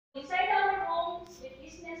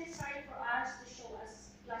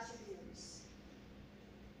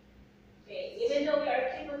even though we are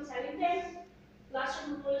keep on telling them,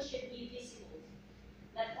 classroom rules should be visible.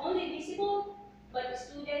 Not only visible, but the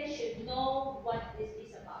students should know what is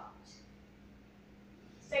this about.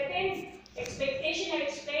 Second, expectation are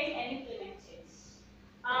explained and implemented.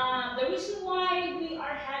 The reason why we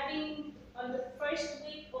are having on the first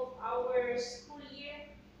week of our school year,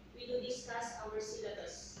 we do discuss our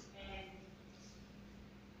syllabus and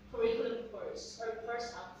curriculum course or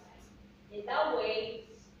course outline. In that way,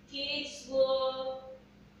 kids will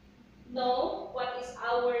know what is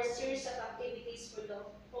our series of activities for the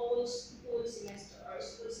whole school semester or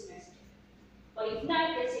school semester. But if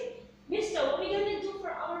not, they say, Mister, what are we going to do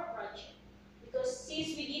for our project? Because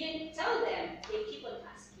since we didn't tell them, they keep on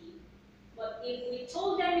asking. But if we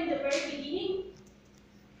told them in the very beginning,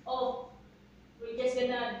 oh, we're just going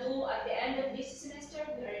to do at the end of this semester,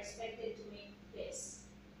 we are expected to make this.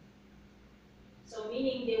 So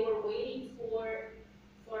meaning they were waiting for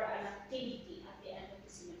an activity at the end of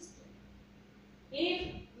the semester.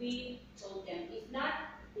 If we told them, if not,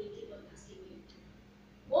 they keep on asking you.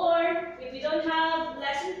 Or if we don't have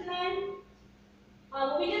lesson plan, what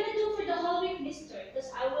are we gonna do for the whole week, Mister? Because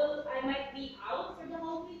I might be out for the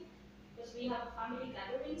whole week because we have family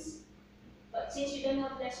gatherings. But since you don't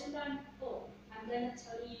have lesson plan, oh, I'm gonna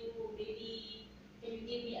tell you maybe can you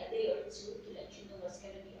give me a day or two to let you know what's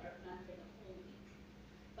gonna be our plan for the whole week.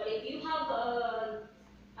 But if you have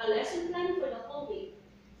a lesson plan for the whole week,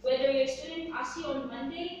 whether your student asks you on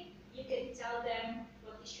Monday, you can tell them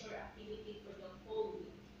what is your activity for the whole week.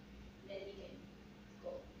 Then you can go.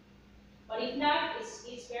 But if not, it's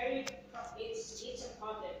a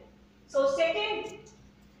problem. So second,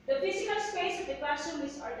 the physical space of the classroom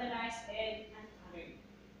is organized and unpatterned.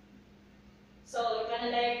 So kind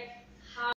of like